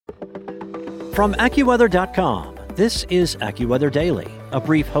From AccuWeather.com, this is AccuWeather Daily, a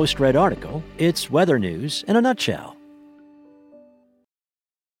brief host-read article. It's weather news in a nutshell.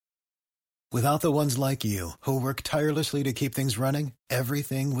 Without the ones like you, who work tirelessly to keep things running,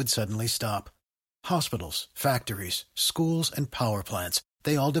 everything would suddenly stop. Hospitals, factories, schools, and power plants,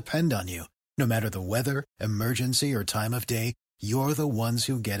 they all depend on you. No matter the weather, emergency, or time of day, you're the ones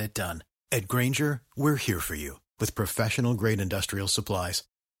who get it done. At Grainger, we're here for you with professional-grade industrial supplies.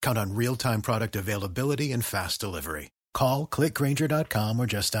 Count on real-time product availability and fast delivery. Call, click Grainger.com, or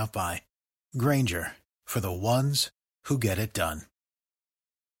just stop by. Grainger, for the ones who get it done.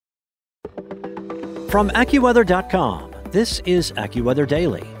 From AccuWeather.com, this is AccuWeather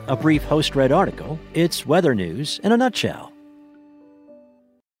Daily, a brief host-read article. It's weather news in a nutshell.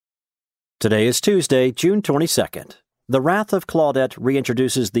 Today is Tuesday, June 22nd. The Wrath of Claudette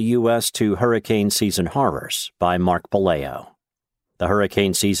reintroduces the U.S. to hurricane season horrors by Mark Palaio. The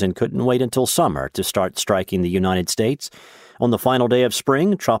hurricane season couldn't wait until summer to start striking the United States. On the final day of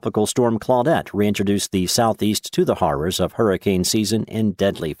spring, Tropical Storm Claudette reintroduced the southeast to the horrors of hurricane season in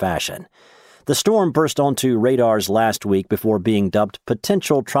deadly fashion. The storm burst onto radars last week before being dubbed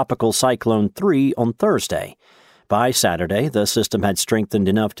Potential Tropical Cyclone 3 on Thursday. By Saturday, the system had strengthened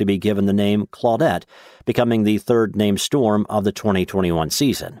enough to be given the name Claudette, becoming the third named storm of the 2021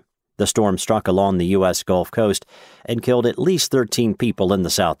 season. The storm struck along the U.S. Gulf Coast and killed at least 13 people in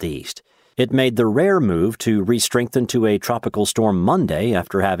the southeast. It made the rare move to re-strengthen to a tropical storm Monday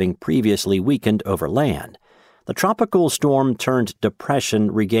after having previously weakened over land. The tropical storm turned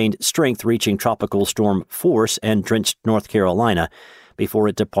depression regained strength, reaching tropical storm force and drenched North Carolina before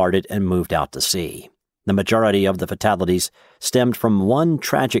it departed and moved out to sea. The majority of the fatalities stemmed from one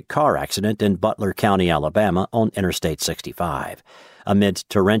tragic car accident in Butler County, Alabama, on Interstate 65. Amid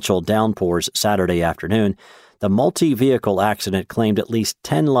torrential downpours Saturday afternoon, the multi-vehicle accident claimed at least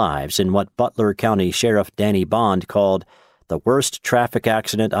 10 lives in what Butler County Sheriff Danny Bond called the worst traffic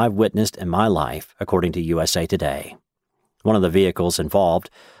accident I've witnessed in my life, according to USA Today. One of the vehicles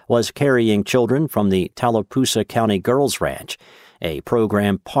involved was carrying children from the Tallapoosa County Girls Ranch, a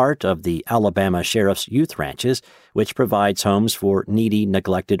program part of the Alabama Sheriff's Youth Ranches, which provides homes for needy,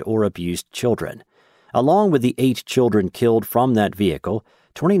 neglected, or abused children. Along with the 8 children killed from that vehicle,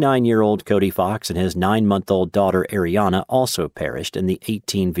 29-year-old Cody Fox and his 9-month-old daughter Ariana also perished in the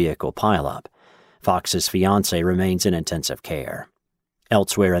 18-vehicle pileup. Fox's fiancé remains in intensive care.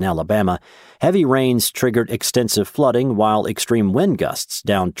 Elsewhere in Alabama, heavy rains triggered extensive flooding while extreme wind gusts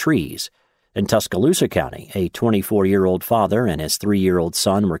downed trees. In Tuscaloosa County, a 24-year-old father and his 3-year-old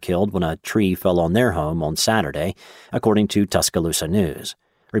son were killed when a tree fell on their home on Saturday, according to Tuscaloosa News.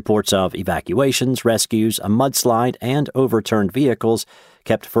 Reports of evacuations, rescues, a mudslide, and overturned vehicles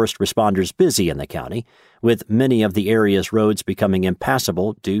kept first responders busy in the county, with many of the area's roads becoming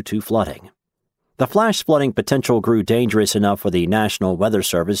impassable due to flooding. The flash flooding potential grew dangerous enough for the National Weather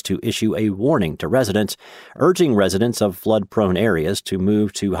Service to issue a warning to residents, urging residents of flood-prone areas to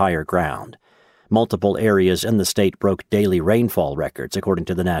move to higher ground. Multiple areas in the state broke daily rainfall records, according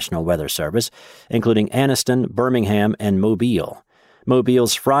to the National Weather Service, including Anniston, Birmingham, and Mobile.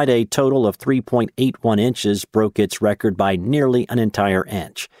 Mobile's Friday total of 3.81 inches broke its record by nearly an entire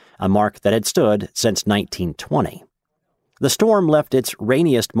inch, a mark that had stood since 1920. The storm left its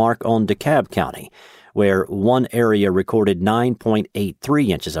rainiest mark on DeKalb County, where one area recorded 9.83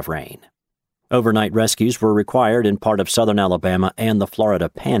 inches of rain. Overnight rescues were required in part of southern Alabama and the Florida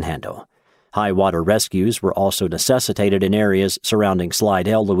Panhandle. High water rescues were also necessitated in areas surrounding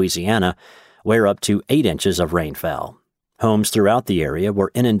Slidell, Louisiana, where up to 8 inches of rain fell. Homes throughout the area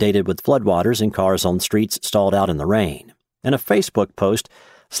were inundated with floodwaters and cars on streets stalled out in the rain. In a Facebook post,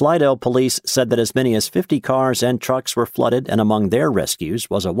 Slidell police said that as many as 50 cars and trucks were flooded, and among their rescues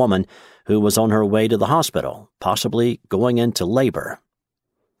was a woman who was on her way to the hospital, possibly going into labor.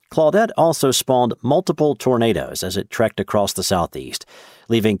 Claudette also spawned multiple tornadoes as it trekked across the southeast,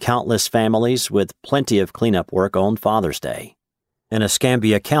 leaving countless families with plenty of cleanup work on Father's Day. In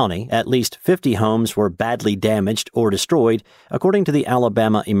Escambia County, at least 50 homes were badly damaged or destroyed, according to the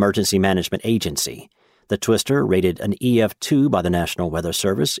Alabama Emergency Management Agency. The twister, rated an EF2 by the National Weather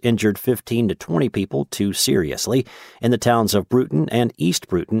Service, injured 15 to 20 people too seriously in the towns of Bruton and East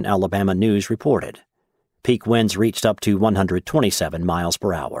Bruton, Alabama News reported. Peak winds reached up to 127 miles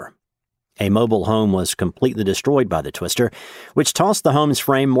per hour. A mobile home was completely destroyed by the twister, which tossed the home's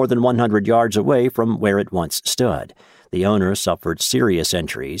frame more than 100 yards away from where it once stood. The owner suffered serious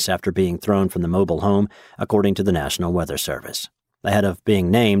injuries after being thrown from the mobile home, according to the National Weather Service. Ahead of being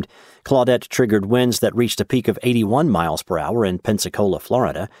named, Claudette triggered winds that reached a peak of 81 miles per hour in Pensacola,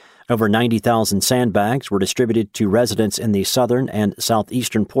 Florida. Over 90,000 sandbags were distributed to residents in the southern and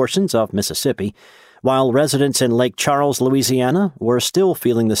southeastern portions of Mississippi, while residents in Lake Charles, Louisiana, were still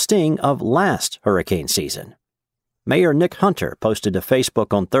feeling the sting of last hurricane season. Mayor Nick Hunter posted to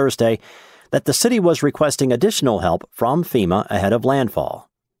Facebook on Thursday that the city was requesting additional help from FEMA ahead of landfall.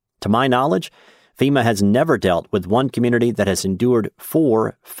 To my knowledge, FEMA has never dealt with one community that has endured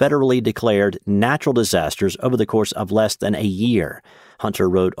 4 federally declared natural disasters over the course of less than a year, Hunter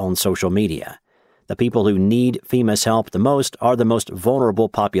wrote on social media. The people who need FEMA's help the most are the most vulnerable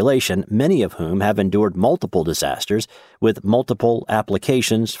population, many of whom have endured multiple disasters with multiple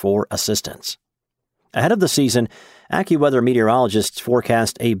applications for assistance. Ahead of the season, AccuWeather meteorologists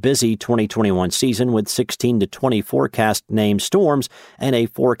forecast a busy 2021 season with 16 to 20 forecast named storms and a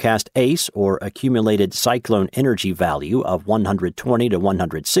forecast ACE, or accumulated cyclone energy value, of 120 to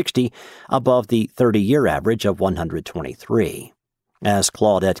 160 above the 30-year average of 123. As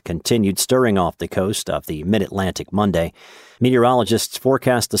Claudette continued stirring off the coast of the mid-Atlantic Monday, meteorologists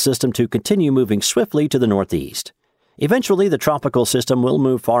forecast the system to continue moving swiftly to the northeast. Eventually, the tropical system will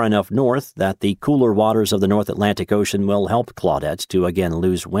move far enough north that the cooler waters of the North Atlantic Ocean will help Claudette to again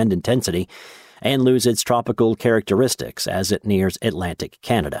lose wind intensity and lose its tropical characteristics as it nears Atlantic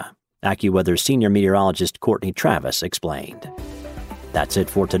Canada, AccuWeather senior meteorologist Courtney Travis explained. That's it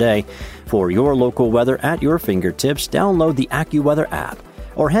for today. For your local weather at your fingertips, download the AccuWeather app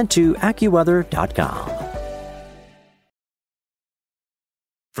or head to AccuWeather.com.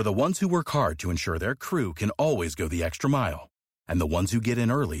 For the ones who work hard to ensure their crew can always go the extra mile, and the ones who get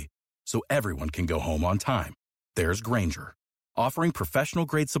in early so everyone can go home on time, there's Grainger, offering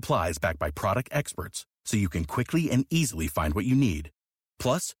professional-grade supplies backed by product experts so you can quickly and easily find what you need.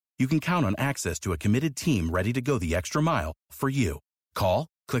 Plus, you can count on access to a committed team ready to go the extra mile for you. Call,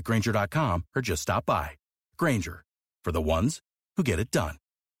 click Grainger.com, or just stop by. Grainger, for the ones who get it done.